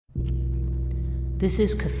This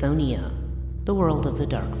is Chthonia, the world of the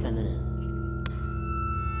dark feminine.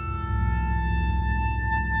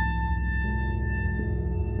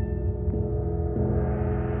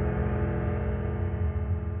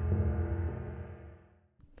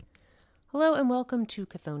 Hello and welcome to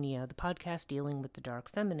Chthonia, the podcast dealing with the dark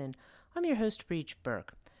feminine. I'm your host, Breach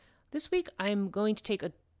Burke. This week I'm going to take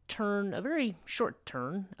a turn, a very short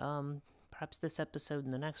turn, perhaps this episode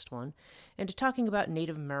and the next one, into talking about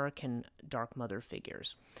Native American dark mother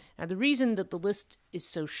figures. Now, the reason that the list is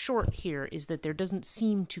so short here is that there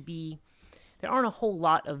aren't a whole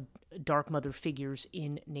lot of dark mother figures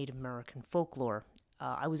in Native American folklore.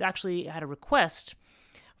 I had a request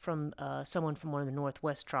from someone from one of the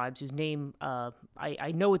Northwest tribes whose name,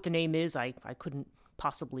 I know what the name is, I couldn't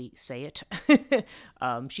possibly say it.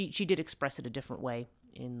 She did express it a different way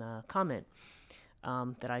in the comment.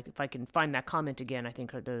 If I can find that comment again, I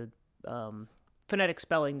think the phonetic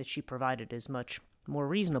spelling that she provided is much more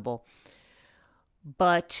reasonable.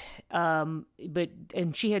 But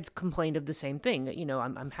she had complained of the same thing. You know,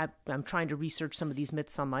 I'm trying to research some of these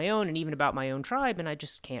myths on my own, and even about my own tribe, and I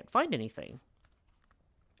just can't find anything.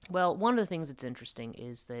 Well, one of the things that's interesting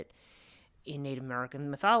is that in Native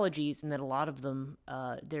American mythologies, and that a lot of them,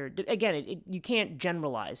 you can't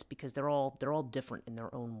generalize because they're all different in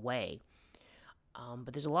their own way.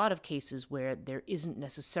 But there's a lot of cases where there isn't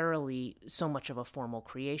necessarily so much of a formal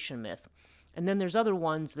creation myth. And then there's other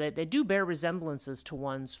ones that they do bear resemblances to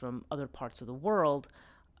ones from other parts of the world,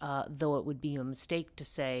 though it would be a mistake to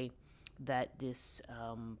say that this,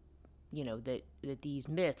 that these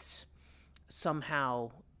myths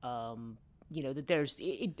somehow, that there's,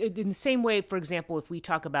 in the same way, for example, if we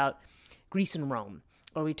talk about Greece and Rome,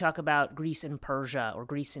 or we talk about Greece and Persia, or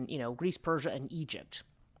Greece, Persia, and Egypt,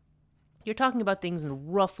 you're talking about things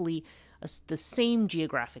in roughly the same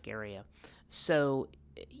geographic area. So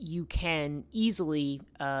you can easily,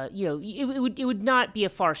 it would not be a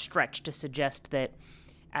far stretch to suggest that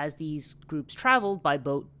as these groups traveled by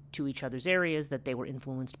boat to each other's areas, that they were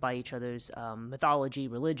influenced by each other's mythology,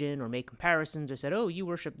 religion, or make comparisons, or said, oh, you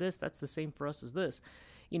worship this, that's the same for us as this.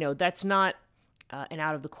 That's not an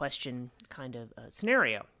out-of-the-question kind of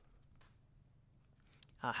scenario.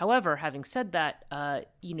 However, having said that,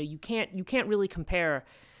 you can't really compare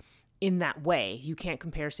in that way. You can't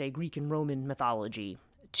compare, say, Greek and Roman mythology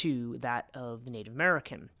to that of the Native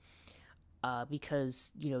American,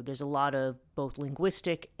 because there's a lot of both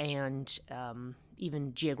linguistic and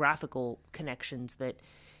even geographical connections that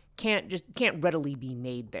can't readily be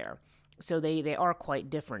made there. So they are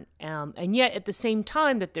quite different, and yet at the same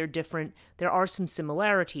time that they're different, there are some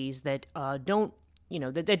similarities that don't.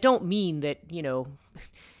 That don't mean that,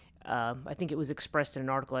 I think it was expressed in an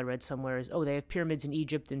article I read somewhere as, they have pyramids in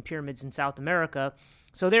Egypt and pyramids in South America.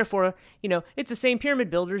 So therefore, it's the same pyramid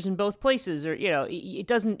builders in both places, or,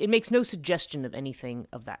 it makes no suggestion of anything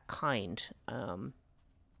of that kind. And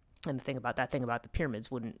the thing about the pyramids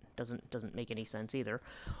doesn't make any sense either.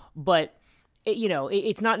 But,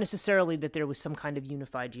 it's not necessarily that there was some kind of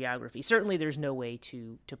unified geography. Certainly there's no way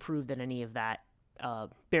to prove that any of that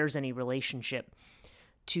bears any relationship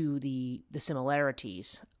to the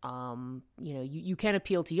similarities. You can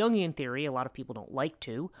appeal to Jungian theory. A lot of people don't like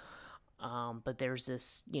to, but there's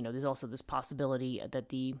this, there's also this possibility that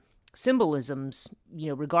the symbolisms,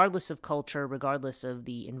 regardless of culture, regardless of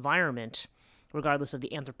the environment, regardless of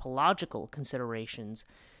the anthropological considerations,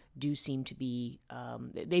 do seem to be,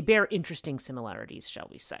 they bear interesting similarities, shall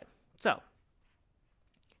we say. So,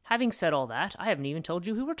 having said all that, I haven't even told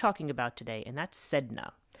you who we're talking about today, and that's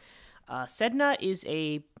Sedna. Sedna is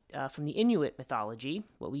from the Inuit mythology,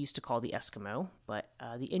 what we used to call the Eskimo, but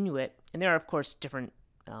the Inuit, and there are, of course, different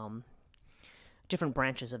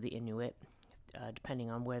branches of the Inuit,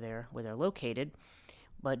 depending on where they're located,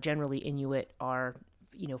 but generally Inuit are,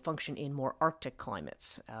 function in more Arctic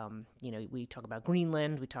climates. We talk about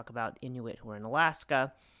Greenland, we talk about Inuit who are in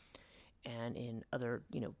Alaska, and in other,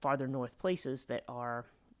 farther north places that are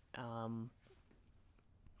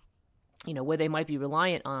where they might be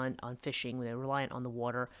reliant on fishing, where they're reliant on the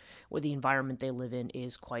water, where the environment they live in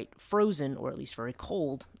is quite frozen, or at least very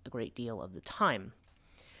cold, a great deal of the time.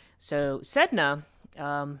 So Sedna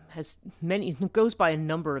goes by a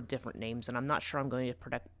number of different names, and I'm not sure I'm going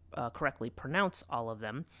to correctly pronounce all of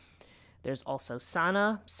them. There's also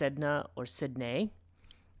Sana, Sedna, or Sidney,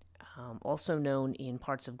 also known in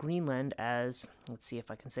parts of Greenland as, let's see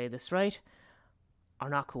if I can say this right,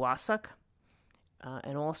 Arnakuasak,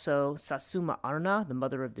 and also Sasuma Arna, the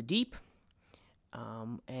mother of the deep,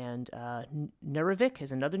 and Nerevik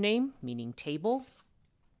is another name, meaning table.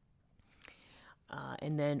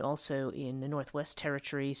 And then also in the Northwest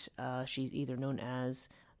Territories, she's either known as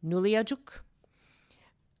Nuliajuk,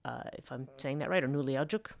 if I'm saying that right, or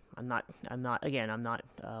Nuliajuk.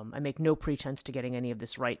 I make no pretense to getting any of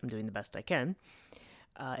this right. I'm doing the best I can.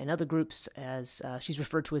 In other groups, as she's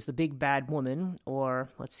referred to as the Big Bad Woman, or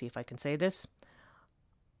let's see if I can say this,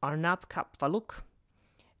 Arnap Kapfaluk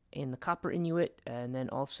in the Copper Inuit, and then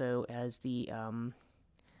also as the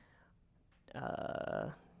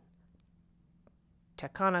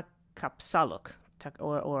Takana Kapsaluk,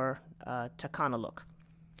 or Takanaluk.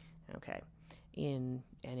 Okay. In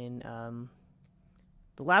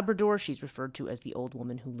the Labrador, she's referred to as the old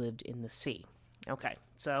woman who lived in the sea. Okay,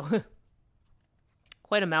 so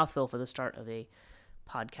quite a mouthful for the start of a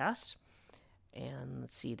podcast. And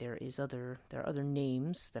let's see, there are other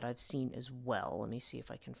names that I've seen as well. Let me see if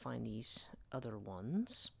I can find these other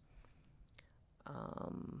ones.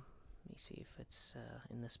 Let me see if it's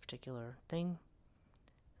in this particular thing.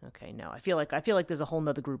 Okay, no, I feel like there's a whole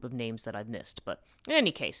nother group of names that I've missed, but in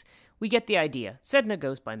any case, we get the idea. Sedna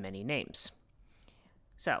goes by many names.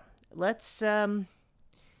 So let's start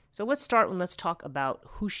and let's talk about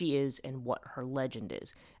who she is and what her legend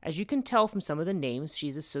is. As you can tell from some of the names,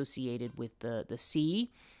 she's associated with the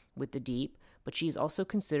sea, with the deep, but she's also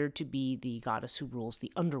considered to be the goddess who rules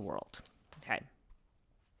the underworld. Okay.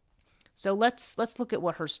 So let's look at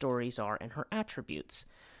what her stories are and her attributes.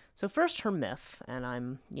 So first, her myth,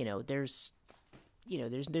 and there's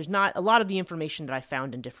not a lot of the information that I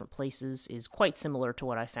found in different places is quite similar to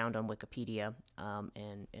what I found on Wikipedia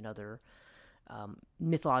and other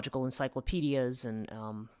mythological encyclopedias and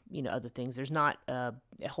other things. There's not a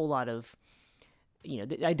whole lot of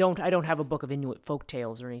I don't have a book of Inuit folk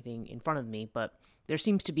tales or anything in front of me, but there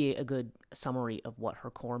seems to be a good summary of what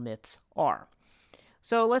her core myths are.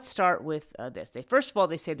 So let's start with this. First of all,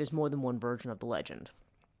 they say there's more than one version of the legend.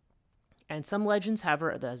 And some legends have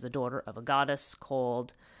her as the daughter of a goddess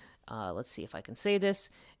called, let's see if I can say this,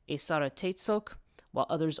 Esaratetsok, while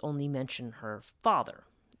others only mention her father.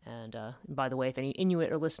 And by the way, if any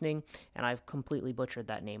Inuit are listening, and I've completely butchered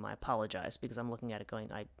that name, I apologize, because I'm looking at it going,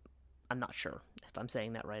 I'm not sure if I'm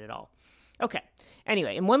saying that right at all. Okay,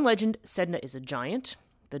 anyway, in one legend, Sedna is a giant,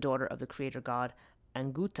 the daughter of the creator god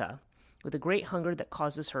Anguta, with a great hunger that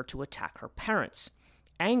causes her to attack her parents.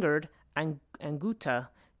 Angered, Anguta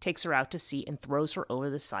takes her out to sea and throws her over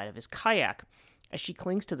the side of his kayak. As she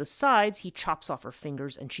clings to the sides, he chops off her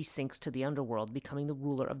fingers and she sinks to the underworld, becoming the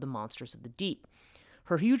ruler of the monsters of the deep.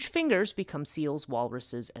 Her huge fingers become seals,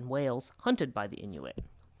 walruses, and whales hunted by the Inuit.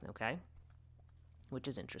 Okay? Which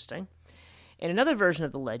is interesting. In another version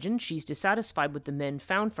of the legend, she's dissatisfied with the men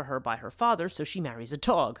found for her by her father, so she marries a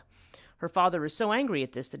dog. Her father is so angry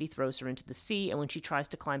at this that he throws her into the sea, and when she tries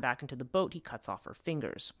to climb back into the boat, he cuts off her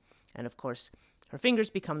fingers. And of course, her fingers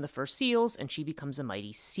become the first seals, and she becomes a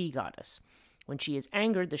mighty sea goddess. When she is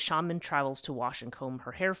angered, the shaman travels to wash and comb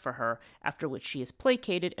her hair for her, after which she is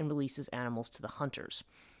placated and releases animals to the hunters.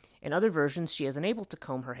 In other versions, she is unable to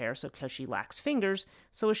comb her hair because she lacks fingers,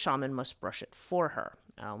 so a shaman must brush it for her,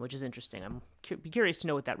 which is interesting. I'm curious to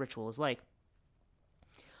know what that ritual is like.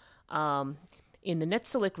 In the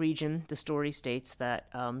Netsilik region, the story states that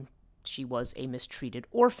she was a mistreated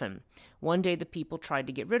orphan. One day the people tried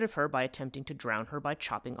to get rid of her by attempting to drown her by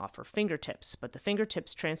chopping off her fingertips, but the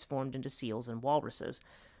fingertips transformed into seals and walruses.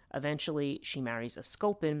 Eventually, she marries a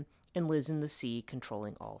sculpin and lives in the sea,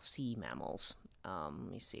 controlling all sea mammals.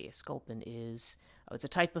 Let me see, a sculpin is... Oh, it's a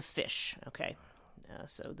type of fish. Okay,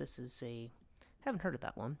 so this is a... haven't heard of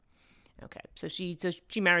that one. Okay, so she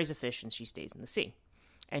marries a fish and she stays in the sea.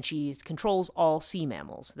 And she controls all sea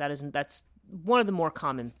mammals. That's one of the more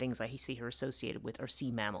common things I see her associated with are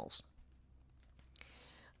sea mammals,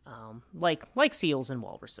 like seals and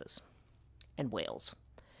walruses and whales.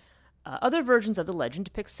 Other versions of the legend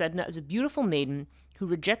depict Sedna as a beautiful maiden who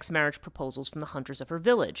rejects marriage proposals from the hunters of her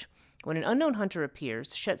village. When an unknown hunter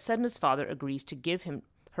appears, Sedna's father agrees to give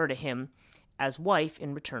her to him as wife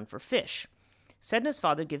in return for fish. Sedna's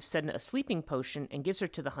father gives Sedna a sleeping potion and gives her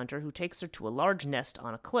to the hunter, who takes her to a large nest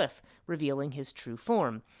on a cliff, revealing his true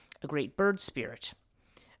form, a great bird spirit.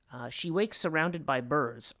 She wakes surrounded by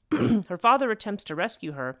birds. Her father attempts to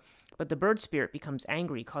rescue her, but the bird spirit becomes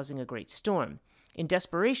angry, causing a great storm. In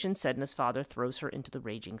desperation, Sedna's father throws her into the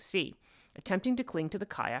raging sea. Attempting to cling to the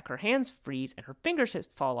kayak, her hands freeze and her fingers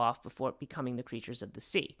fall off before becoming the creatures of the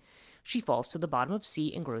sea. She falls to the bottom of the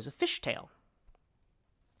sea and grows a fishtail.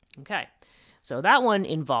 Okay. So that one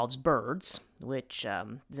involves birds, which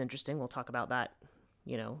is interesting. We'll talk about that,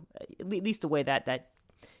 at least the way that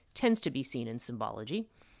tends to be seen in symbology.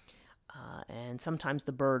 And sometimes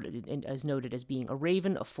the bird is noted as being a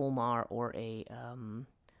raven, a fulmar, or a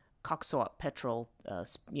coxswain petrel,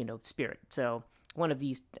 spirit. So one of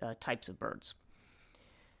these types of birds.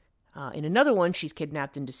 In another one, she's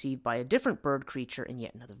kidnapped and deceived by a different bird creature in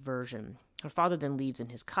yet another version. Her father then leaves in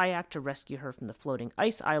his kayak to rescue her from the floating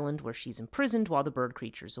ice island where she's imprisoned while the bird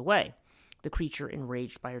creature's away. The creature,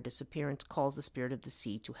 enraged by her disappearance, calls the spirit of the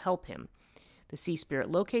sea to help him. The sea spirit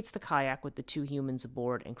locates the kayak with the two humans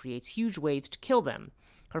aboard and creates huge waves to kill them.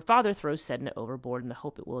 Her father throws Sedna overboard in the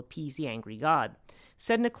hope it will appease the angry god.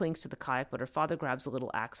 Sedna clings to the kayak, but her father grabs a little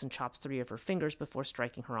axe and chops 3 of her fingers before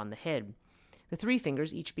striking her on the head. The 3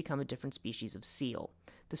 fingers each become a different species of seal.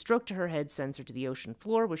 The stroke to her head sends her to the ocean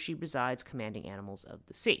floor, where she resides, commanding animals of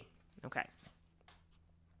the sea. Okay.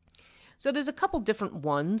 So there's a couple different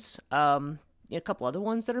ones, a couple other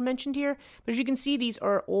ones that are mentioned here, but as you can see, these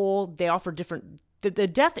are all, they offer different, the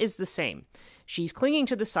death is the same. She's clinging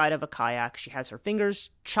to the side of a kayak, she has her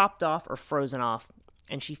fingers chopped off or frozen off,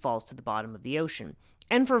 and she falls to the bottom of the ocean,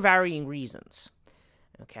 and for varying reasons.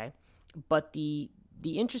 Okay. But the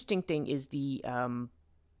interesting thing is this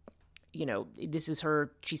is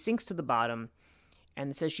her, she sinks to the bottom,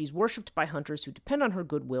 and it says she's worshipped by hunters who depend on her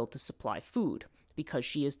goodwill to supply food, because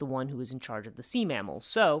she is the one who is in charge of the sea mammals.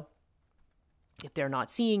 So, if they're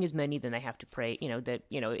not seeing as many, then they have to pray,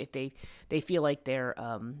 if they feel like they're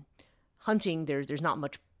hunting, there's not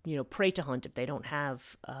much, prey to hunt if they don't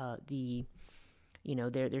have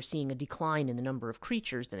they're seeing a decline in the number of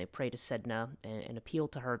creatures, then they pray to Sedna and appeal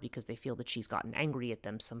to her because they feel that she's gotten angry at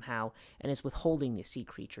them somehow and is withholding the sea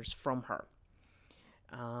creatures from her.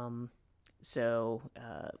 And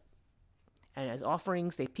as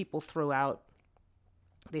offerings, people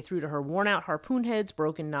they threw to her worn-out harpoon heads,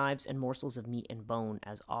 broken knives, and morsels of meat and bone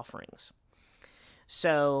as offerings.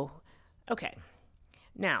 So, okay.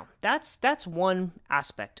 Now, that's one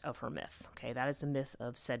aspect of her myth. Okay, that is the myth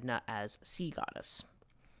of Sedna as sea goddess.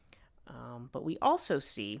 But we also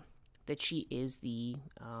see that she is the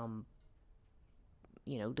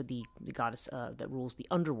goddess that rules the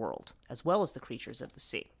underworld, as well as the creatures of the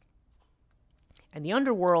sea. And the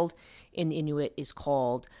underworld in the Inuit is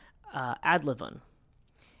called Adlivun.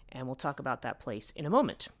 And we'll talk about that place in a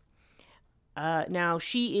moment. Now,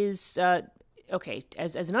 she is, as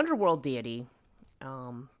an underworld deity,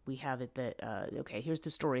 we have it that, here's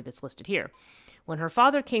the story that's listed here. When her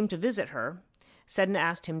father came to visit her, Sedna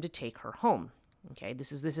asked him to take her home. Okay, this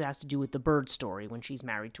has to do with the bird story when she's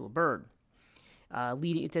married to a bird.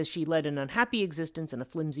 It says she led an unhappy existence in a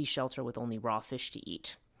flimsy shelter with only raw fish to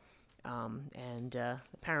eat.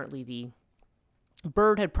 Apparently the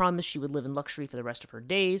bird had promised she would live in luxury for the rest of her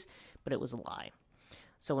days, but it was a lie.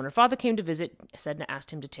 So when her father came to visit, Sedna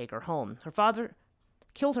asked him to take her home. Her father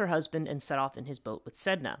killed her husband and set off in his boat with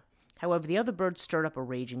Sedna. However, the other birds stirred up a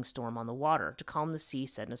raging storm on the water. To calm the sea,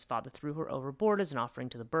 Sedna's father threw her overboard as an offering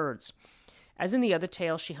to the birds. As in the other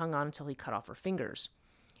tale, she hung on until he cut off her fingers.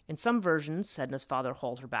 In some versions, Sedna's father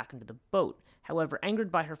hauled her back into the boat. However,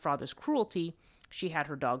 angered by her father's cruelty, she had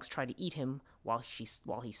her dogs try to eat him while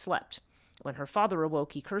he slept. When her father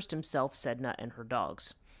awoke, he cursed himself, Sedna, and her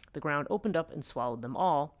dogs. The ground opened up and swallowed them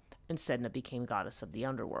all, and Sedna became goddess of the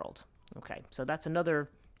underworld. Okay, so that's another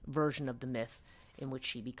version of the myth in which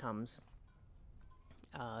she becomes,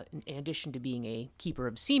 in addition to being a keeper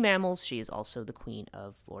of sea mammals, she is also the queen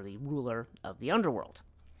of, or the ruler of the underworld.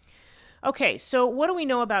 Okay, so what do we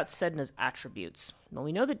know about Sedna's attributes? Well,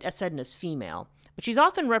 we know that Sedna is female, but she's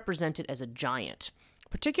often represented as a giant,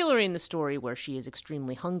 particularly in the story where she is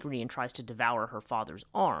extremely hungry and tries to devour her father's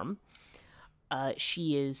arm.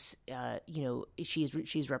 She's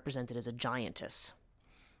represented as a giantess.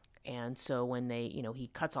 And so when he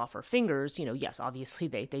cuts off her fingers, yes, obviously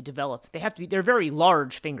they're very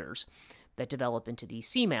large fingers that develop into these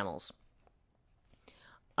sea mammals.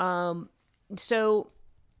 So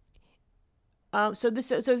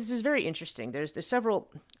this is very interesting. There's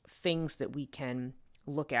several things that we can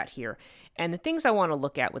look at here. And the things I want to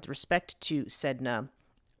look at with respect to Sedna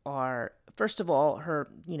are, first of all,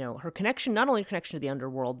 her connection, not only her connection to the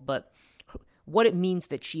underworld, but what it means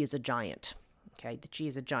that she is a giant. Okay, that she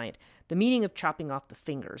is a giant. The meaning of chopping off the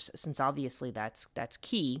fingers, since obviously that's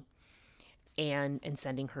key, and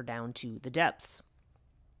sending her down to the depths.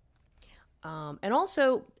 And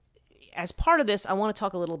also, as part of this, I want to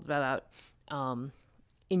talk a little bit about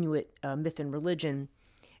Inuit myth and religion,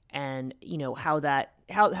 and how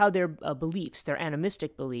their beliefs, their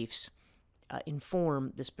animistic beliefs,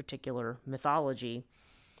 inform this particular mythology,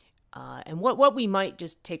 and what we might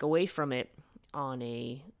just take away from it on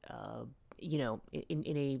a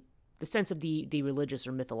in the sense of the religious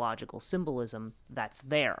or mythological symbolism that's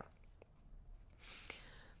there.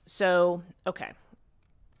 So, okay.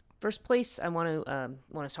 First place I want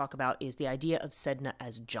to talk about is the idea of Sedna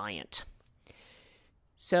as giant.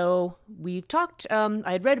 So we've talked.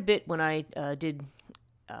 I had read a bit when I did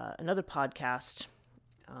another podcast,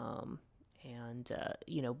 and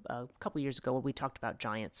a couple years ago where we talked about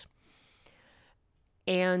giants,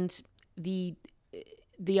 and the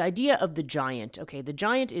idea of the giant. Okay, the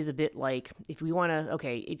giant is a bit like, if you want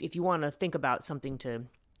to think about something to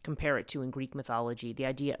compare it to in Greek mythology, the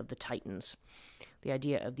idea of the Titans, the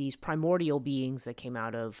idea of these primordial beings that came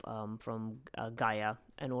out of from Gaia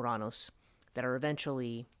and Uranus, that are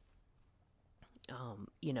eventually,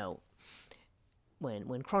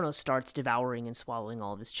 when Kronos starts devouring and swallowing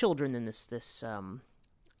all of his children, then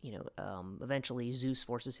eventually Zeus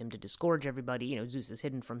forces him to disgorge everybody. Zeus is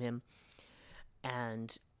hidden from him,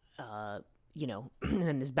 and and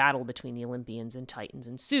then this battle between the Olympians and Titans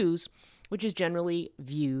ensues, which is generally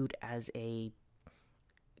viewed as the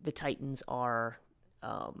Titans are,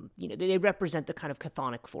 they represent the kind of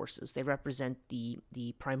chthonic forces. They represent the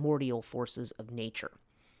primordial forces of nature.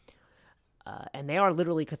 And they are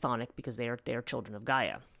literally chthonic because they are children of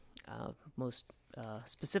Gaia, most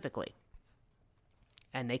specifically.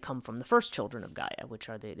 And they come from the first children of Gaia, which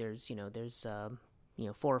are there's 4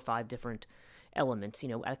 or 5 different elements,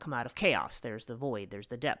 come out of chaos. There's the void, there's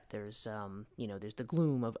the depth, there's the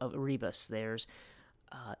gloom of Erebus, there's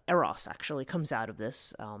Eros actually comes out of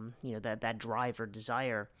this, that drive or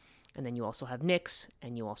desire. And then you also have Nyx,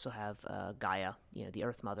 and you also have Gaia, the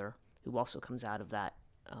Earth Mother, who also comes out of that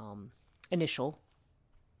initial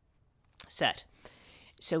set.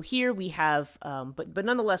 So here we have, but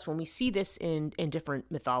nonetheless, when we see this in different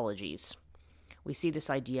mythologies, we see this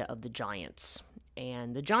idea of the giants.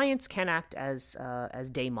 And the giants can act as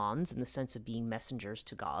daemons in the sense of being messengers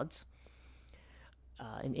to gods.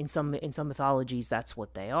 In some mythologies, that's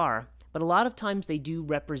what they are. But a lot of times they do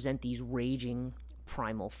represent these raging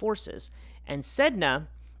primal forces. And Sedna,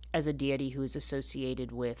 as a deity who is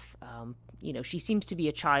associated with, she seems to be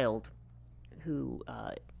a child who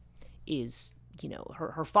is,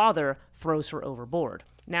 her father throws her overboard.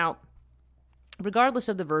 Now, regardless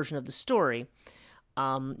of the version of the story,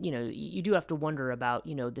 you do have to wonder about,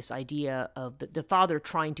 this idea of the father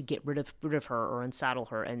trying to get rid of her or unsaddle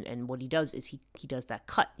her, and what he does is he does that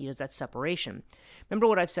cut, he does that separation. Remember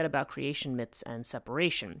what I've said about creation myths and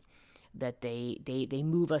separation, that they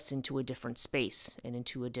move us into a different space and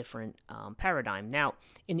into a different paradigm. Now,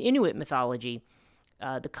 in Inuit mythology,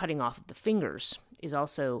 the cutting off of the fingers is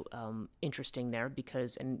also interesting there,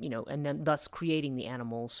 because and then thus creating the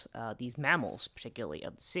animals, these mammals particularly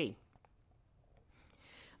of the sea.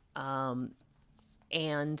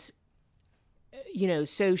 There's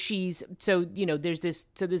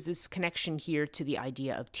this connection here to the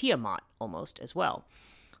idea of Tiamat almost as well,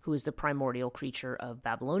 who is the primordial creature of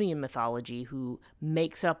Babylonian mythology, who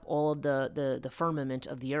makes up all of the firmament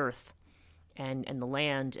of the earth and the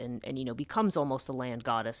land, and becomes almost a land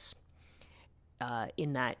goddess,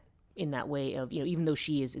 in that way of, even though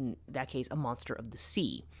she is in that case a monster of the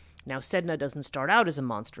sea. Now, Sedna doesn't start out as a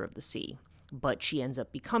monster of the sea, but she ends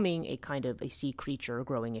up becoming a kind of a sea creature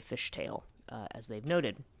growing a fishtail, as they've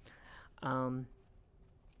noted. Now,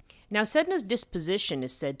 Sedna's disposition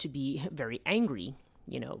is said to be very angry,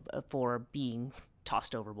 for being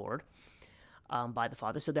tossed overboard by the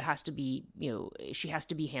father. So there has to be, she has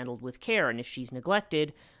to be handled with care. And if she's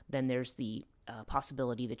neglected, then there's the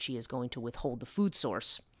possibility that she is going to withhold the food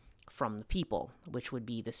source from the people, which would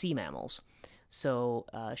be the sea mammals. So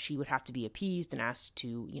she would have to be appeased and asked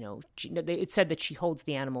to, it's said that she holds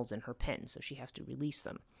the animals in her pen, so she has to release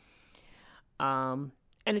them. And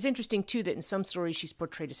it's interesting, too, that in some stories she's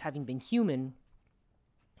portrayed as having been human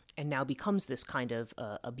and now becomes this kind of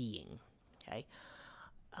a being, okay?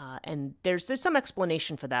 And there's some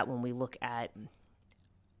explanation for that when we look at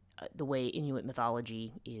the way Inuit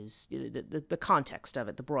mythology is, the context of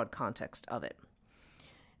it, the broad context of it.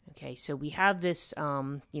 Okay, so we have this,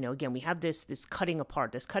 again, we have this cutting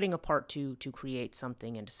apart to create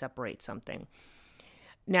something and to separate something.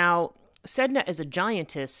 Now, Sedna as a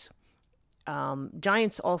giantess,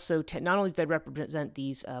 giants also, not only do they represent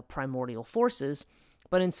these primordial forces,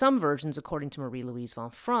 but in some versions, according to Marie-Louise von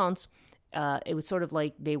France, it was sort of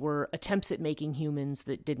like they were attempts at making humans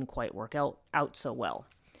that didn't quite work out so well.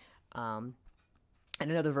 And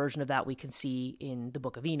another version of that we can see in the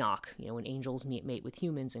Book of Enoch, when angels mate with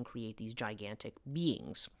humans and create these gigantic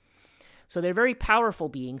beings. So they're very powerful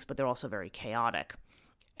beings, but they're also very chaotic.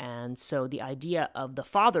 And so the idea of the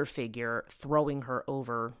father figure throwing her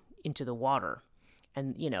over into the water,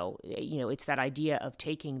 and it's that idea of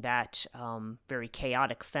taking that very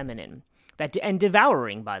chaotic feminine, and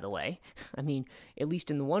devouring, by the way. I mean, at least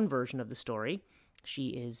in the one version of the story,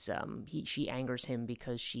 she angers him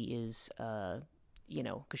because she is,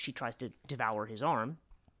 because she tries to devour his arm.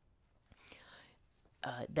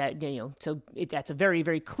 that's a very,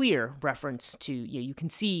 very clear reference to, you can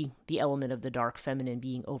see the element of the dark feminine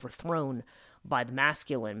being overthrown by the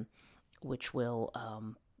masculine, which will,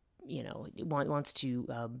 wants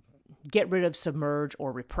to get rid of, submerge,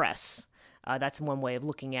 or repress. That's one way of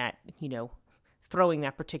looking at, throwing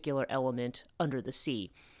that particular element under the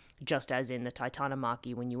sea, just as in the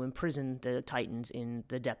Titanomachy when you imprison the Titans in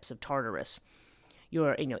the depths of Tartarus.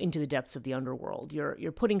 You're, into the depths of the underworld.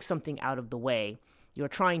 You're putting something out of the way. You're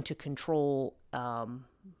trying to control and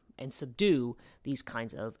subdue these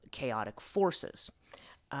kinds of chaotic forces.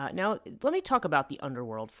 Now, let me talk about the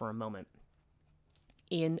underworld for a moment.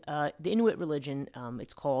 In the Inuit religion,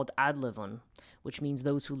 it's called Adlivun, which means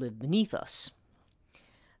those who live beneath us.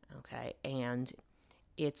 Okay, and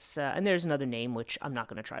it's and there's another name which I'm not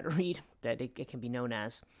going to try to read that it can be known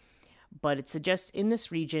as. But it suggests in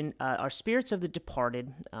this region are spirits of the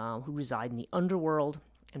departed who reside in the underworld,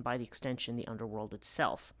 and by the extension, the underworld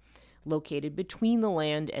itself, located between the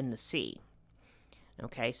land and the sea.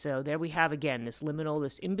 Okay, so there we have again this liminal,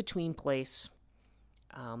 this in-between place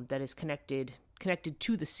that is connected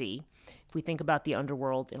to the sea. If we think about the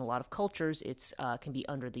underworld in a lot of cultures, it can be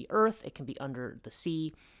under the earth, it can be under the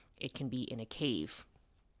sea, it can be in a cave.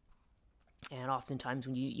 And oftentimes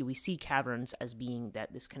when we see caverns as being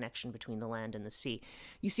this connection between the land and the sea.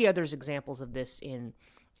 You see others examples of this in,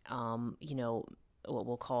 what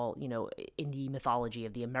we'll call, in the mythology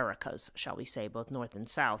of the Americas, shall we say, both North and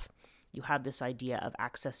South. You have this idea of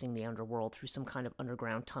accessing the underworld through some kind of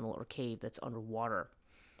underground tunnel or cave that's underwater.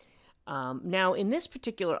 Now, in this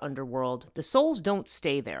particular underworld, the souls don't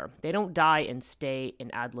stay there. They don't die and stay in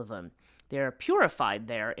Adlivun. They're purified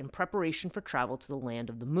there in preparation for travel to the land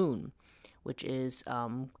of the moon, which is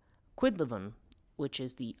Adlivun, which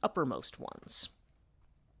is the uppermost ones,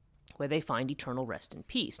 where they find eternal rest and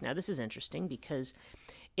peace. Now, this is interesting because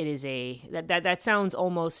it is that sounds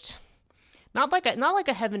almost not like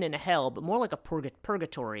a heaven and a hell, but more like a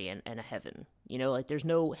purgatory and a heaven. Like there's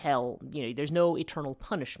no hell. There's no eternal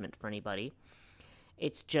punishment for anybody.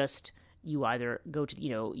 It's just you either go to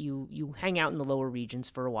you hang out in the lower regions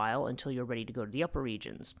for a while until you're ready to go to the upper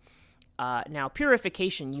regions. Now,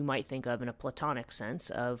 purification you might think of in a Platonic sense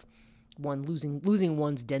of one losing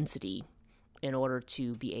one's density in order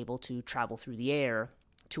to be able to travel through the air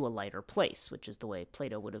to a lighter place, which is the way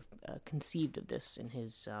Plato would have conceived of this in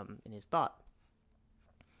his thought.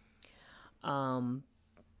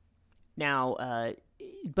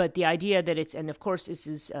 But the idea that and of course this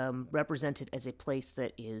is represented as a place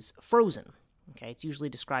that is frozen. Okay, it's usually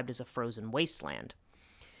described as a frozen wasteland,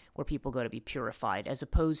 where people go to be purified, as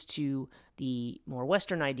opposed to the more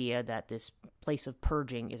Western idea that this place of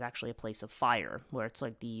purging is actually a place of fire, where it's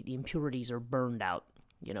like the impurities are burned out.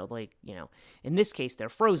 In this case, they're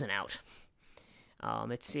frozen out.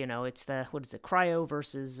 It's the, what is it, cryo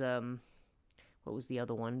versus, what was the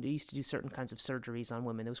other one? They used to do certain kinds of surgeries on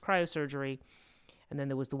women. There was cryosurgery, and then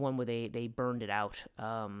there was the one where they burned it out.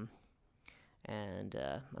 And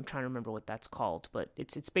I'm trying to remember what that's called, but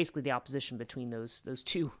it's basically the opposition between those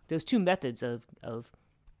two methods of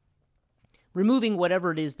removing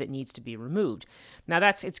whatever it is that needs to be removed. Now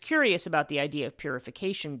it's curious about the idea of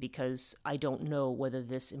purification, because I don't know whether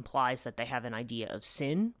this implies that they have an idea of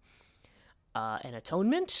sin and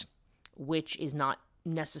atonement, which is not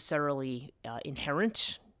necessarily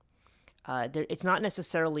inherent. It's not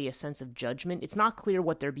necessarily a sense of judgment. It's not clear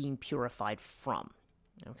what they're being purified from.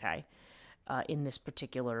 Okay. In this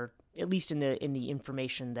particular, at least in the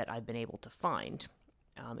information that I've been able to find,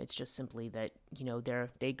 it's just simply that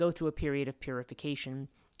they go through a period of purification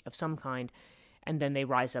of some kind, and then they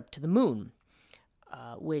rise up to the moon,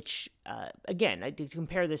 which again, I did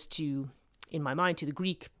compare this in my mind to the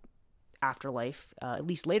Greek afterlife, at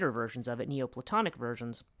least later versions of it, Neoplatonic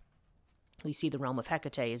versions. We see the realm of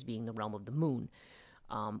Hecate as being the realm of the moon,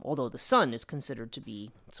 although the sun is considered to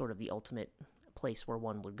be sort of the ultimate place where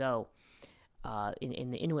one would go.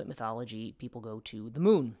 In the Inuit mythology, people go to the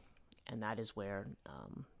moon, and that is where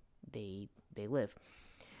they live.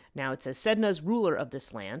 Now, it says, Sedna is ruler of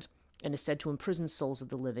this land, and is said to imprison souls of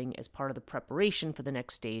the living as part of the preparation for the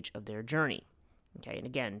next stage of their journey. Okay, and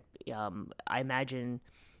again, I imagine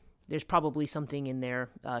there's probably something in their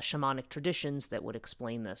shamanic traditions that would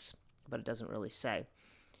explain this, but it doesn't really say.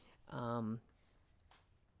 Now,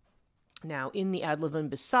 in the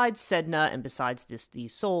Adlivun, besides Sedna and besides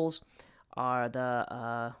these souls, are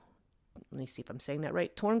the, let me see if I'm saying that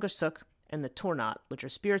right, Torngersuk and the Tornat, which are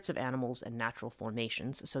spirits of animals and natural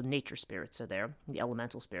formations. So nature spirits are there, the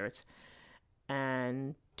elemental spirits.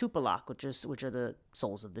 And Tupalak, which are the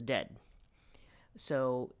souls of the dead.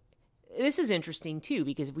 So this is interesting, too,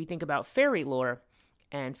 because if we think about fairy lore,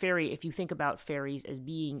 And fairy, if you think about fairies as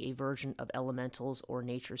being a version of elementals or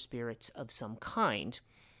nature spirits of some kind,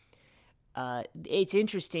 it's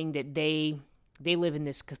interesting that they live in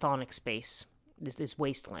this chthonic space, this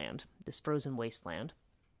wasteland, this frozen wasteland.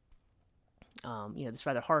 This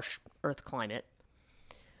rather harsh earth climate.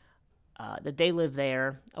 That they live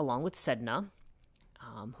there along with Sedna,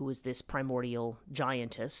 who is this primordial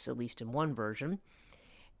giantess, at least in one version,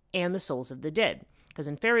 and the souls of the dead. Because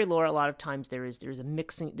in fairy lore, a lot of times there's a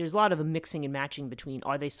lot of a mixing and matching between,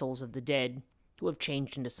 are they souls of the dead who have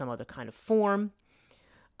changed into some other kind of form,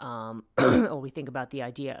 or we think about the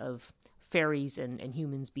idea of fairies and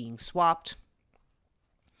humans being swapped.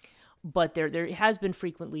 But there has been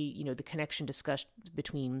frequently, the connection discussed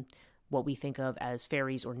between what we think of as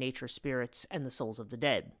fairies or nature spirits and the souls of the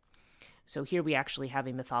dead. So here we actually have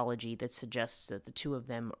a mythology that suggests that the two of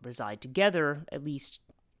them reside together, at least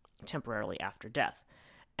temporarily after death.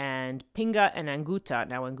 And Pinga and Anguta,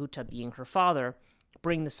 now Anguta being her father,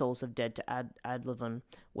 bring the souls of dead to Adlivun,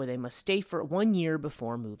 where they must stay for 1 year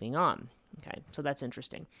before moving on. Okay, so that's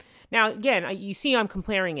interesting. Now, again, you see I'm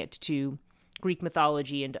comparing it to Greek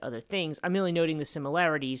mythology and to other things. I'm merely noting the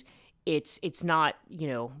similarities. It's not,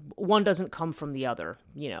 one doesn't come from the other.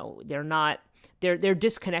 They're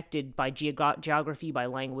disconnected by geography, by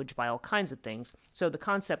language, by all kinds of things. So the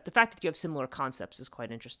fact that you have similar concepts is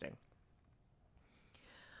quite interesting.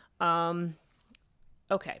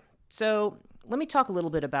 Okay, so let me talk a little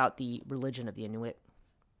bit about the religion of the Inuit.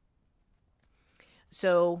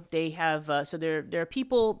 So they have, there are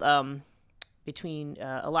people between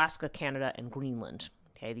Alaska, Canada, and Greenland.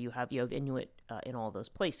 Okay, you have Inuit in all those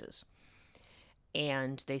places.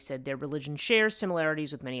 And they said their religion shares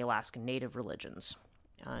similarities with many Alaskan native religions.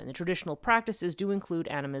 And the traditional practices do include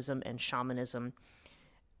animism and shamanism,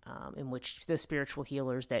 in which the spiritual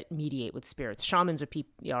healers that mediate with spirits. Shamans are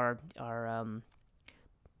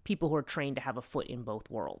people who are trained to have a foot in both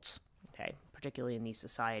worlds, okay, particularly in these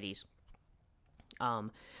societies.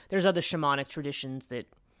 There's other shamanic traditions that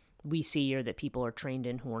we see or that people are trained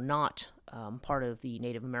in who are not part of the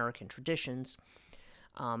Native American traditions.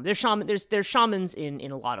 There's shamans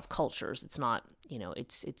in a lot of cultures. It's not,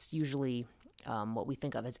 it's usually what we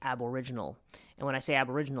think of as aboriginal. And when I say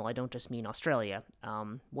aboriginal, I don't just mean Australia.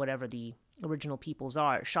 Whatever the original peoples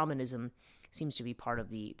are, shamanism seems to be part of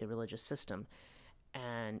the religious system.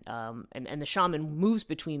 And the shaman moves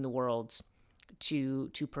between the worlds to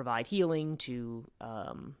provide healing, to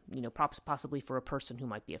possibly for a person who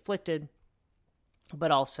might be afflicted,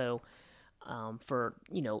 but also for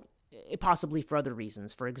possibly for other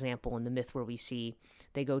reasons. For example, in the myth where we see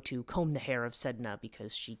they go to comb the hair of Sedna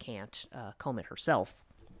because she can't comb it herself.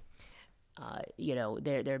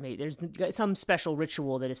 There's some special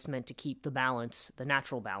ritual that is meant to keep the balance, the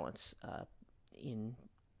natural balance, in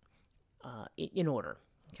order.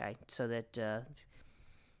 Okay, so that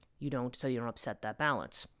you don't upset that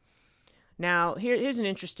balance. Now, here's an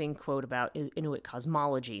interesting quote about Inuit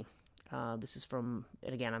cosmology. This is from,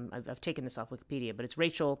 and again, I've taken this off Wikipedia, but it's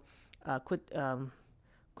Rachel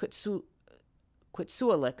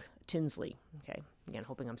Quitsualik Tinsley. Okay, again,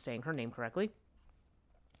 hoping I'm saying her name correctly.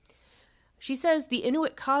 She says, the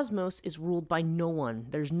Inuit cosmos is ruled by no one.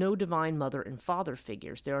 There's no divine mother and father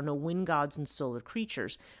figures. There are no wind gods and solar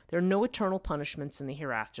creatures. There are no eternal punishments in the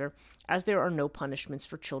hereafter, as there are no punishments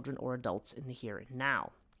for children or adults in the here and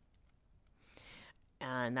now.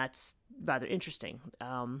 And that's rather interesting.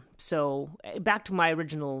 So back to my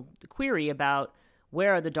original query about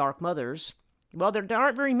where are the dark mothers? Well, there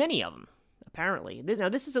aren't very many of them, apparently. Now,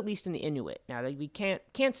 this is at least in the Inuit. Now, we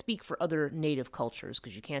can't speak for other native cultures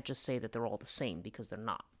because you can't just say that they're all the same because they're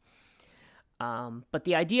not. But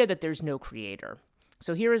the idea that there's no creator.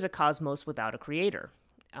 So here is a cosmos without a creator.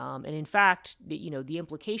 And in fact, the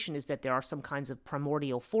implication is that there are some kinds of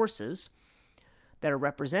primordial forces that are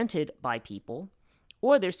represented by people,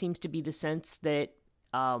 or there seems to be the sense that,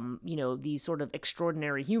 these sort of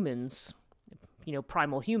extraordinary humans,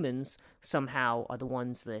 primal humans, somehow are the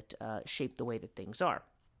ones that shape the way that things are.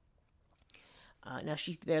 Now,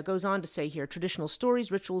 she goes on to say here, traditional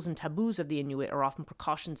stories, rituals, and taboos of the Inuit are often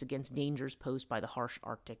precautions against dangers posed by the harsh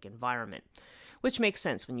Arctic environment, which makes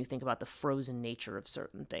sense when you think about the frozen nature of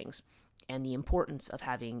certain things and the importance of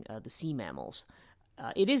having the sea mammals.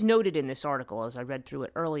 It is noted in this article, as I read through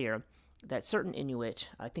it earlier, that certain Inuit,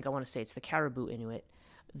 I think I want to say it's the Caribou Inuit,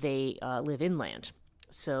 they live inland.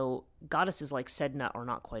 So goddesses like Sedna are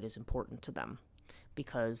not quite as important to them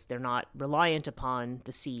because they're not reliant upon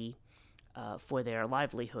the sea for their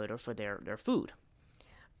livelihood or for their food.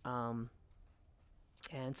 And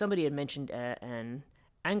somebody had mentioned an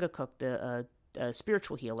Angakuk, the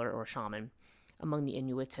spiritual healer or shaman, among the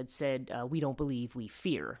Inuits had said, "We don't believe, we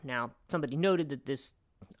fear." Now, somebody noted that this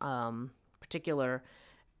particular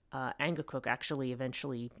Angakok actually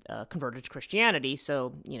eventually converted to Christianity,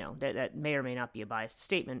 so that may or may not be a biased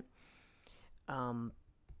statement. So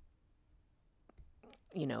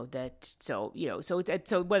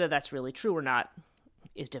whether that's really true or not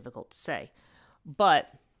is difficult to say,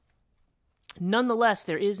 but nonetheless,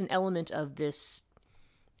 there is an element of this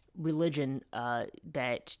religion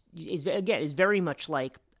that is very much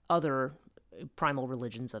like other primal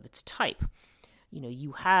religions of its type.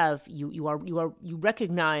 You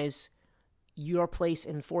recognize your place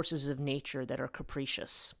in forces of nature that are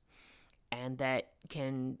capricious, and that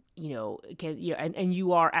and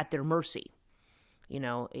you are at their mercy.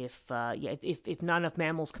 If not enough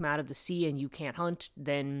mammals come out of the sea and you can't hunt,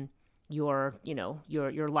 then your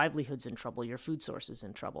livelihood's in trouble, your food source is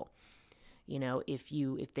in trouble. If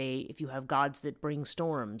you have gods that bring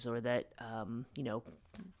storms, or that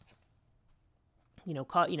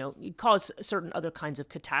cause certain other kinds of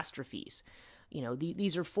catastrophes,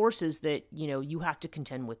 these are forces that you have to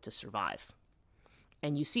contend with to survive.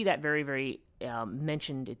 And you see that very, very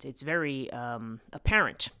mentioned. It's very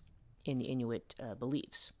apparent in the Inuit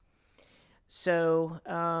beliefs. So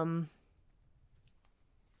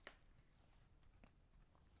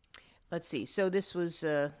let's see. So this was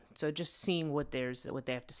just seeing what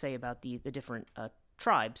they have to say about the different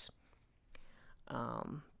tribes.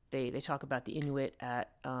 They talk about the Inuit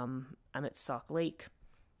at Amitsoq Lake,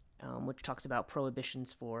 which talks about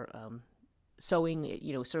prohibitions for sewing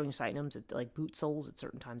items like boot soles at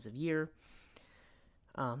certain times of year.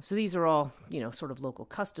 So these are all sort of local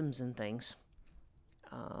customs and things.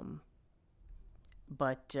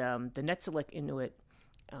 But the Netsilek Inuit,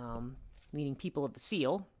 meaning people of the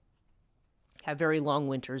seal, have very long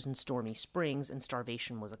winters and stormy springs, and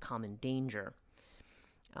starvation was a common danger.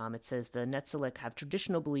 It says the Netsilek have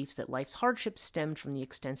traditional beliefs that life's hardships stemmed from the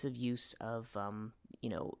extensive use of,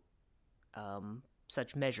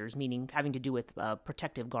 such measures, meaning having to do with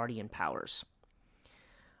protective guardian powers.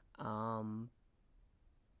 So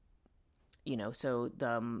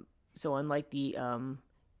unlike the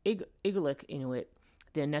Igluk Inuit,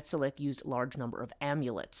 the Netsilek used a large number of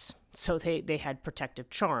amulets. So they had protective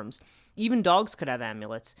charms. Even dogs could have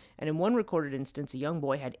amulets, and in one recorded instance, a young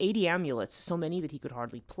boy had 80 amulets, so many that he could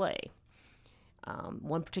hardly play.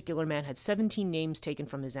 One particular man had 17 names taken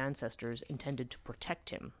from his ancestors intended to protect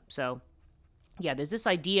him. So, yeah, there's this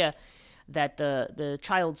idea that the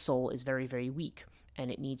child's soul is very, very weak,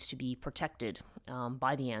 and it needs to be protected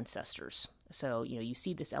by the ancestors. So, you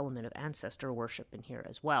see this element of ancestor worship in here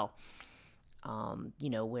as well.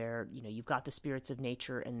 Where, you've got the spirits of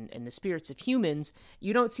nature and the spirits of humans.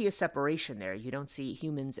 You don't see a separation there. You don't see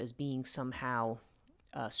humans as being somehow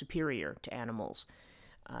superior to animals.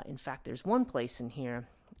 In fact, there's one place in here.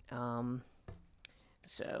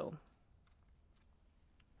 So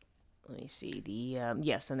let me see.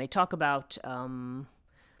 Yes, and they talk about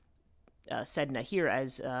Sedna here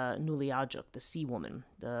as Nuliajuk, the sea woman,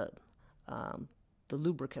 the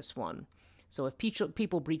lubricous one. So if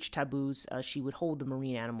people breached taboos, she would hold the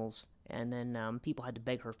marine animals, and then people had to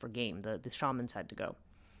beg her for game. The shamans had to go.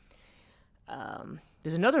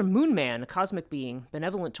 There's another moon man, a cosmic being,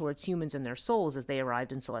 benevolent towards humans and their souls as they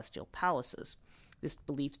arrived in celestial palaces. This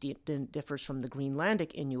belief differs from the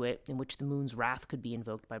Greenlandic Inuit, in which the moon's wrath could be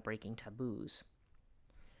invoked by breaking taboos.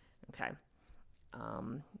 Okay.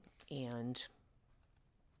 And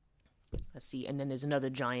let's see. And then there's another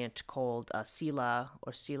giant called Sila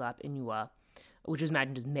or Silap Inua, which is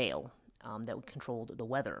imagined as male, that controlled the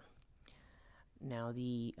weather. Now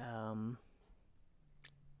the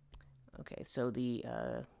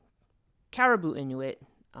Caribou Inuit,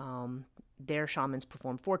 their shamans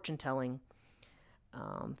perform fortune telling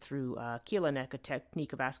through Kilanek, a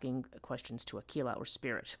technique of asking questions to a Kila or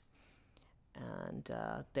spirit. And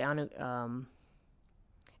the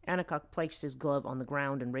Anakok placed his glove on the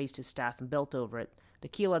ground and raised his staff and belt over it. The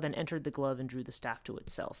Kila then entered the glove and drew the staff to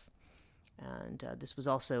itself. And this was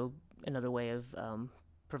also another way of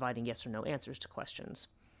providing yes or no answers to questions.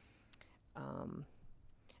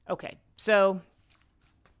 Okay, so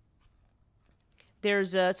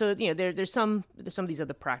there's there's some of these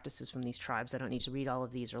other practices from these tribes. I don't need to read all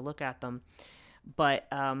of these or look at them, but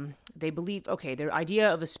they believe their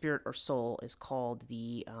idea of a spirit or soul is called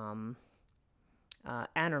the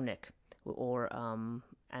Anernik, or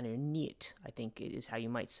Anernit, I think is how you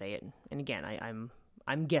might say it. And again,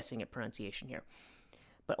 I'm guessing at pronunciation here.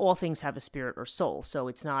 But all things have a spirit or soul,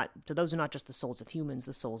 so those are not just the souls of humans,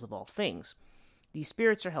 the souls of all things. These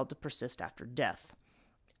spirits are held to persist after death.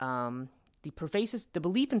 The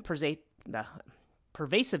belief in the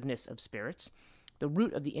pervasiveness of spirits the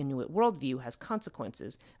root of the Inuit worldview has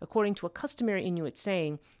consequences. According to a customary Inuit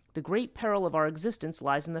saying, the great peril of our existence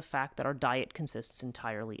lies in the fact that our diet consists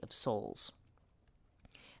entirely of souls.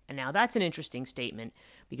 And now that's an interesting statement,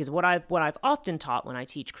 because what I've often taught when I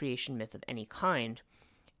teach creation myth of any kind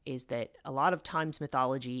is that a lot of times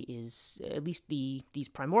mythology is, at least these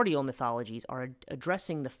primordial mythologies, are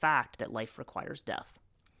addressing the fact that life requires death.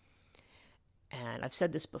 And I've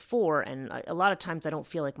said this before, and a lot of times I don't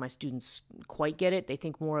feel like my students quite get it. They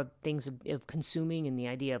think more of things of consuming and the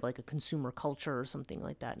idea of like a consumer culture or something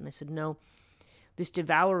like that. And I said, no, this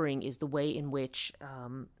devouring is the way in which,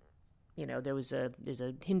 there's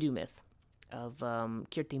a Hindu myth of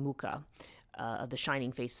Kirtimukha, of the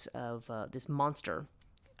shining face of this monster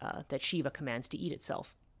that Shiva commands to eat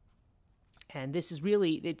itself. And this is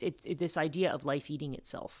really, this idea of life eating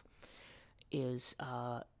itself is...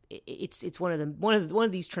 It's one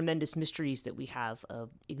of these tremendous mysteries that we have of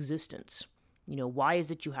existence. Why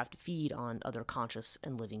is it you have to feed on other conscious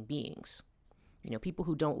and living beings? People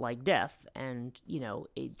who don't like death, and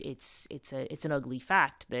it's an ugly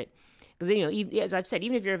fact that, because as I've said,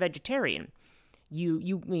 even if you're a vegetarian,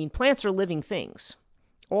 you mean plants are living things.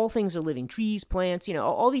 All things are living. Trees, plants,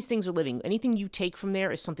 all these things are living. Anything you take from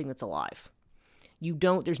there is something that's alive.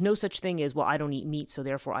 There's no such thing as, well, I don't eat meat, so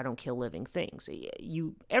therefore I don't kill living things.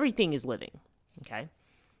 Everything is living, okay?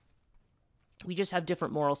 We just have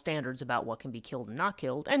different moral standards about what can be killed and not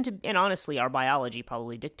killed, and honestly, our biology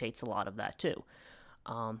probably dictates a lot of that too.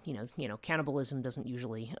 Cannibalism doesn't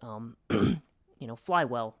usually, fly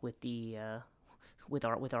well with with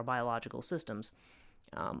our biological systems,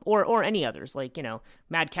 or any others. Like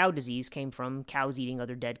mad cow disease came from cows eating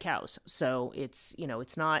other dead cows, so it's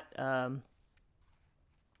not.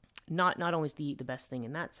 Not always the best thing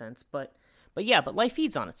in that sense, but life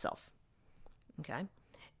feeds on itself, okay?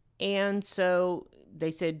 And so they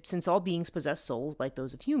said, since all beings possess souls like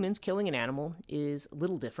those of humans, killing an animal is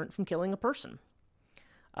little different from killing a person.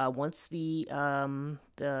 Once the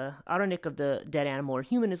Aranik of the dead animal or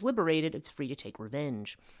human is liberated, it's free to take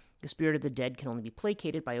revenge. The spirit of the dead can only be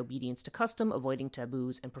placated by obedience to custom, avoiding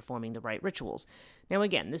taboos, and performing the right rituals. Now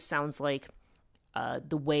again, this sounds like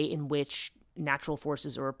the way in which natural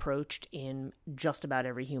forces are approached in just about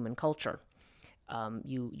every human culture.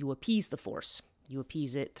 You appease the force. You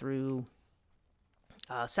appease it through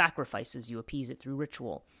sacrifices. You appease it through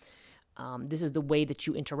ritual. This is the way that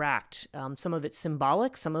you interact. Some of it's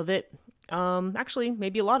symbolic. Some of it, actually,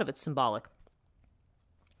 maybe a lot of it's symbolic.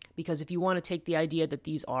 Because if you want to take the idea that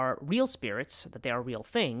these are real spirits, that they are real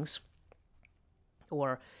things,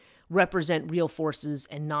 or represent real forces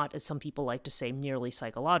and not, as some people like to say, merely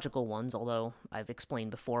psychological ones, although I've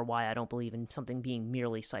explained before why I don't believe in something being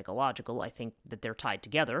merely psychological. I think that they're tied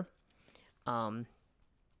together,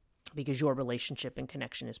 because your relationship and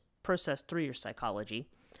connection is processed through your psychology,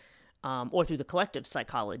 or through the collective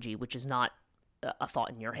psychology, which is not a thought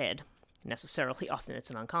in your head necessarily. Often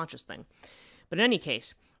it's an unconscious thing. But in any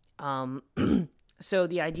case, so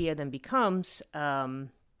the idea then becomes...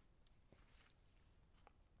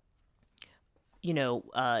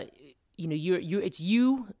 it's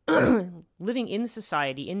you living in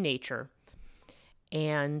society, in nature,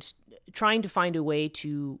 and trying to find a way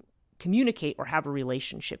to communicate or have a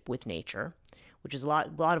relationship with nature, which is a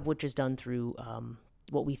lot of which is done through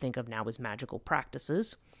what we think of now as magical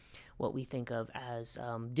practices, what we think of as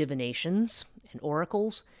divinations and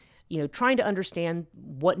oracles. Trying to understand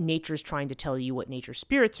what nature is trying to tell you, what nature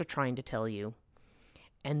spirits are trying to tell you,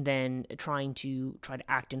 and then try to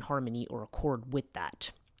act in harmony or accord with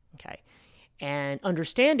that, okay? And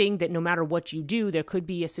understanding that no matter what you do, there could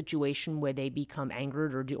be a situation where they become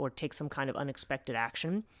angered or take some kind of unexpected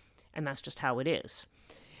action, and that's just how it is.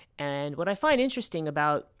 And what I find interesting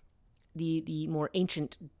about the more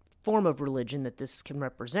ancient form of religion that this can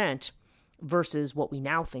represent versus what we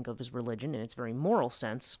now think of as religion in its very moral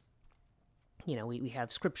sense, we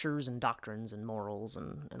have scriptures and doctrines and morals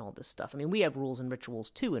and all this stuff. I mean, we have rules and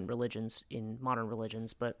rituals too in religions, in modern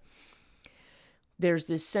religions, but there's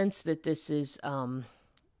this sense that this is, when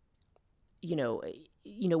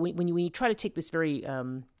you try to take this very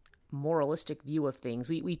moralistic view of things,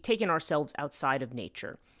 we've taken ourselves outside of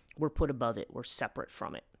nature. We're put above it. We're separate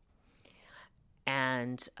from it.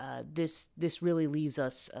 And this really leaves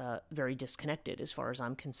us very disconnected, as far as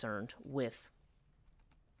I'm concerned, with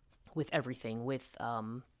everything, with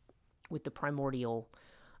the primordial,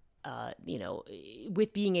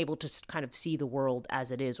 with being able to kind of see the world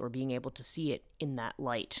as it is, or being able to see it in that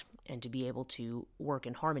light, and to be able to work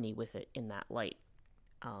in harmony with it in that light.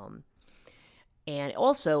 And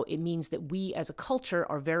also, it means that we as a culture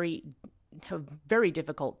have a very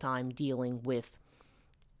difficult time dealing with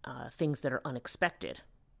things that are unexpected.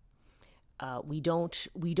 We don't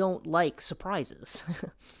like surprises.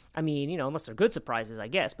 I mean, unless they're good surprises, I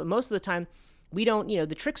guess. But most of the time, we don't.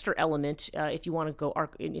 The trickster element. If you want to go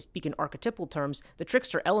speak in archetypal terms, the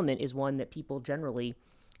trickster element is one that people generally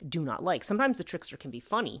do not like. Sometimes the trickster can be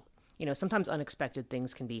funny. Sometimes unexpected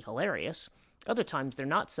things can be hilarious. Other times they're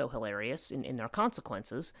not so hilarious in their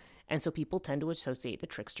consequences, and so people tend to associate the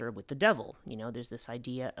trickster with the devil. There's this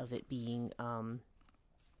idea of it being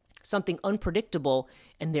something unpredictable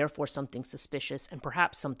and therefore something suspicious and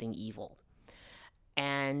perhaps something evil.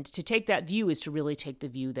 And to take that view is to really take the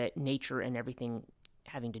view that nature and everything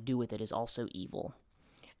having to do with it is also evil.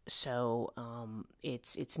 So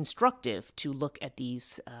it's instructive to look at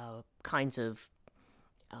these kinds of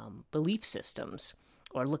belief systems,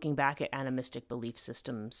 or looking back at animistic belief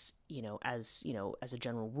systems, as a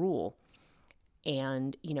general rule.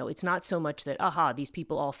 And, it's not so much that, these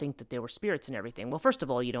people all think that there were spirits and everything. Well, first of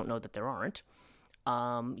all, you don't know that there aren't.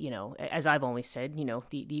 As I've always said,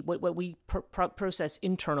 what we process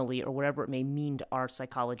internally, or whatever it may mean to our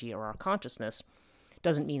psychology or our consciousness,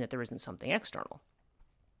 doesn't mean that there isn't something external.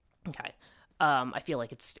 Okay. I feel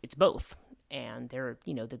like it's both. And there,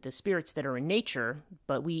 the spirits that are in nature,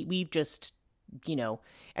 but we've just,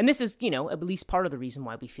 and this is, at least part of the reason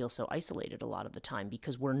why we feel so isolated a lot of the time,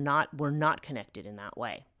 because we're not connected in that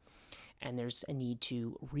way. And there's a need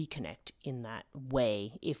to reconnect in that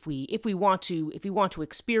way if we want to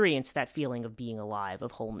experience that feeling of being alive,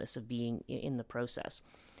 of wholeness, of being in the process.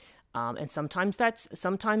 And sometimes that's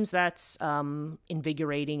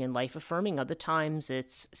invigorating and life affirming. Other times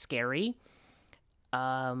it's scary.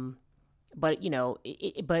 But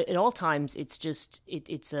but at all times it's just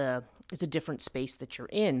it's a different space that you're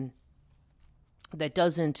in that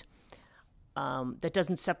doesn't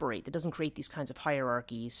separate, that doesn't create these kinds of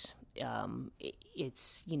hierarchies.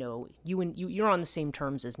 It's you're on the same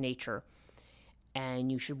terms as nature, and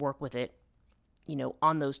you should work with it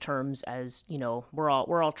on those terms, as we're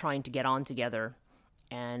all trying to get on together.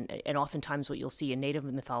 And oftentimes what you'll see in Native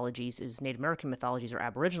American mythologies or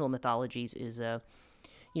Aboriginal mythologies is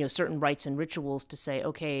certain rites and rituals to say,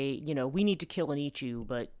 okay, we need to kill and eat you,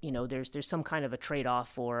 but there's some kind of a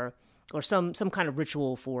trade-off or some kind of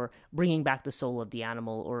ritual for bringing back the soul of the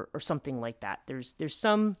animal, or something like that. There's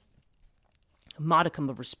some modicum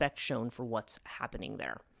of respect shown for what's happening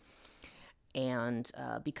there, and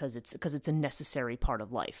because it's a necessary part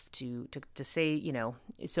of life to say,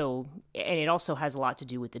 so. And it also has a lot to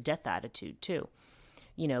do with the death attitude too.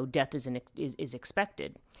 Death is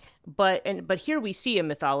expected. But here we see a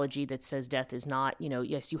mythology that says death is not,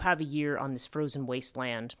 yes, you have a year on this frozen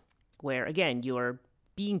wasteland where, again, you're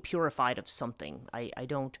being purified of something.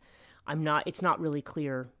 It's not really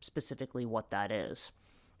clear specifically what that is.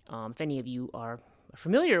 If any of you are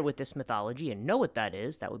familiar with this mythology and know what that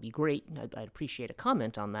is, that would be great. I'd appreciate a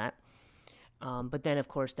comment on that. But then, of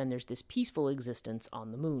course, there's this peaceful existence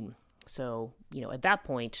on the moon. So, at that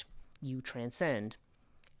point, you transcend.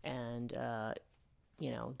 And,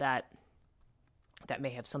 that may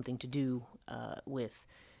have something to do with,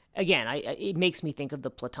 again, it makes me think of the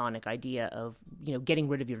Platonic idea of, getting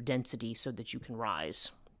rid of your density so that you can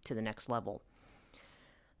rise to the next level.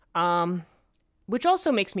 Which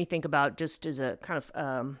also makes me think about, just as a kind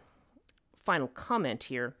of final comment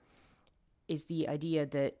here, is the idea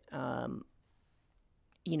that, of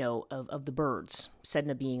the birds,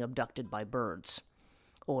 Sedna being abducted by birds,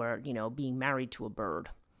 or, being married to a bird.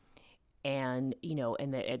 And,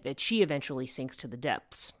 and that she eventually sinks to the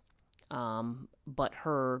depths. But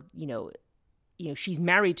her, she's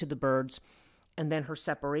married to the birds, and then her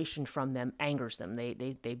separation from them angers them.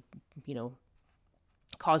 They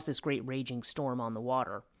cause this great raging storm on the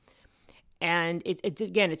water. And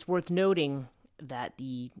it's worth noting that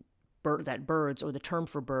birds, or the term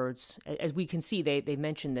for birds, as we can see, they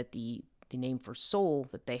mention that the name for soul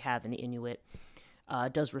that they have in the Inuit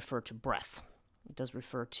does refer to breath. It does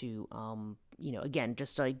refer to, again,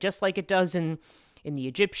 just like it does in the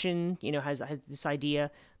Egyptian, has this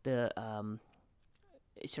idea.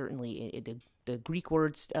 Certainly the Greek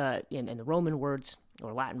words and the Roman words,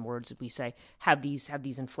 or Latin words, if we say, have these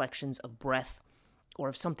inflections of breath, or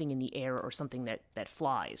of something in the air, or something that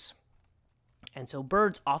flies. And so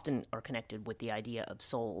birds often are connected with the idea of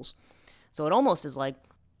souls. So it almost is like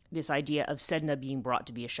this idea of Sedna being brought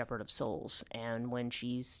to be a shepherd of souls. And when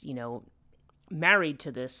she's, married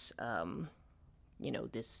to this,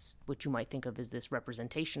 this, what you might think of as this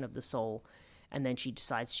representation of the soul, and then she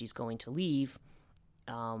decides she's going to leave,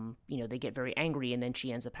 they get very angry, and then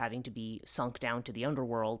she ends up having to be sunk down to the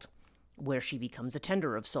underworld, where she becomes a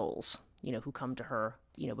tender of souls, who come to her,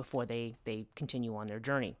 before they continue on their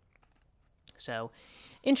journey. So,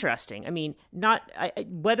 interesting. I mean,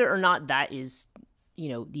 whether or not that is,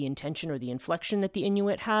 the intention or the inflection that the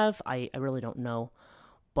Inuit have, I really don't know.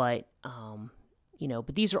 But,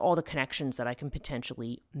 but these are all the connections that I can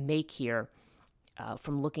potentially make here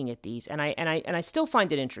from looking at these. And I still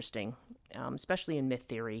find it interesting, especially in myth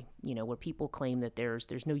theory, where people claim that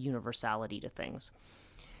there's no universality to things.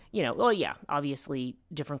 Well, yeah, obviously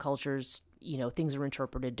different cultures, things are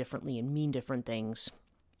interpreted differently and mean different things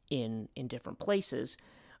in different places.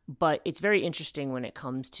 But it's very interesting when it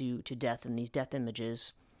comes to death and these death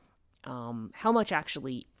images, how much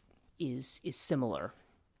actually is similar.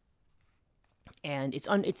 And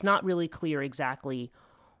it's not really clear exactly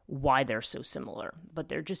why they're so similar, but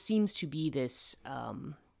there just seems to be this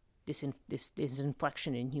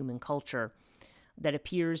inflection in human culture that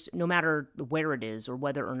appears, no matter where it is or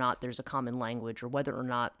whether or not there's a common language or whether or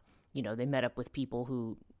not, they met up with people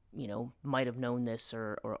who, might have known this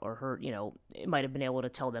or heard, it might have been able to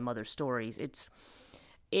tell them other stories.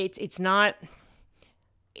 It's not,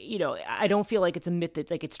 I don't feel like it's a myth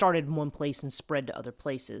that like it started in one place and spread to other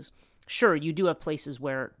places. Sure, you do have places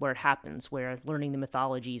where it happens, where learning the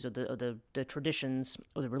mythologies or the traditions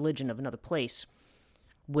or the religion of another place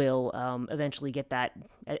will eventually get that.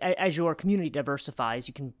 As your community diversifies,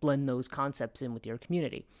 you can blend those concepts in with your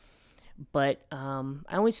community. But I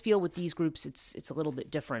always feel with these groups, it's a little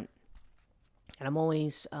bit different, and I'm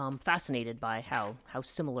always fascinated by how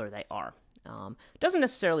similar they are. Doesn't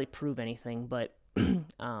necessarily prove anything, but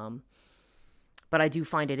I do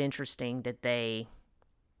find it interesting that there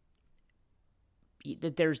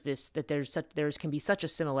can be such a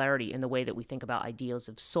similarity in the way that we think about ideas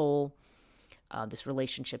of soul, this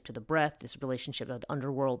relationship to the breath, this relationship of the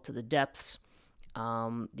underworld to the depths,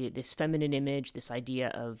 this feminine image, this idea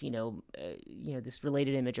of this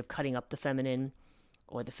related image of cutting up the feminine,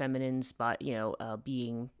 or the feminines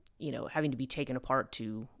being having to be taken apart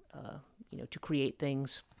to create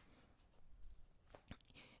things,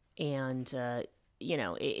 and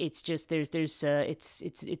it's just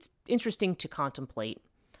it's interesting to contemplate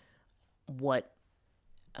what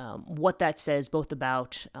that says both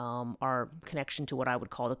about our connection to what I would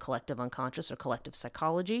call the collective unconscious or collective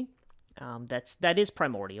psychology. That is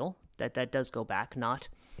primordial. That does go back, not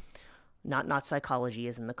psychology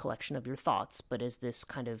as in the collection of your thoughts, but as this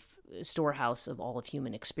kind of storehouse of all of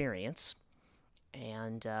human experience,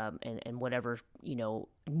 and whatever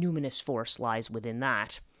numinous force lies within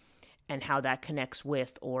that, and how that connects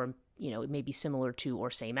with, or it may be similar to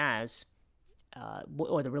or same as,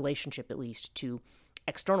 or the relationship at least to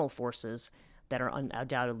external forces that are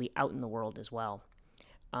undoubtedly out in the world as well.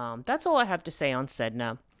 That's all I have to say on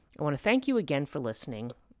Sedna. I want to thank you again for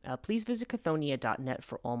listening. Please visit Chthonia.net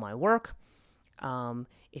for all my work.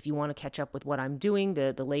 If you want to catch up with what I'm doing,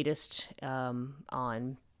 the latest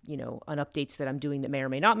on updates that I'm doing that may or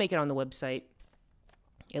may not make it on the website,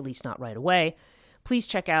 at least not right away, please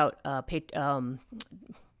check out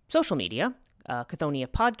social media, Chthonia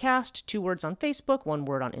Podcast, 2 words on Facebook, 1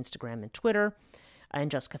 word on Instagram and Twitter,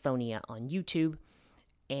 and just Chthonia on YouTube.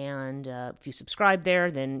 And if you subscribe there,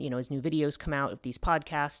 then, as new videos come out of these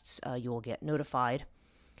podcasts, you will get notified.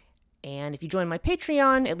 And if you join my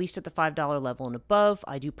Patreon, at least at the $5 level and above,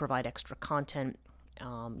 I do provide extra content.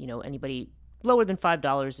 Anybody lower than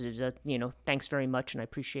 $5 is, thanks very much, and I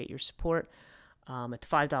appreciate your support. At the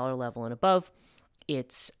 $5 level and above,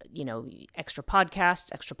 it's, extra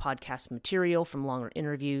podcast material from longer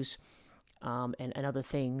interviews, and other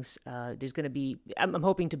things. There's going to be, I'm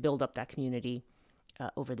hoping to build up that community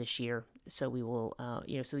over this year, so we will,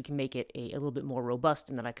 so we can make it a little bit more robust,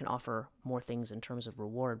 and that I can offer more things in terms of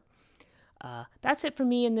reward. That's it for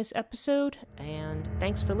me in this episode, and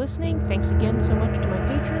thanks for listening. Thanks again so much to my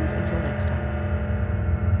patrons. Until next time.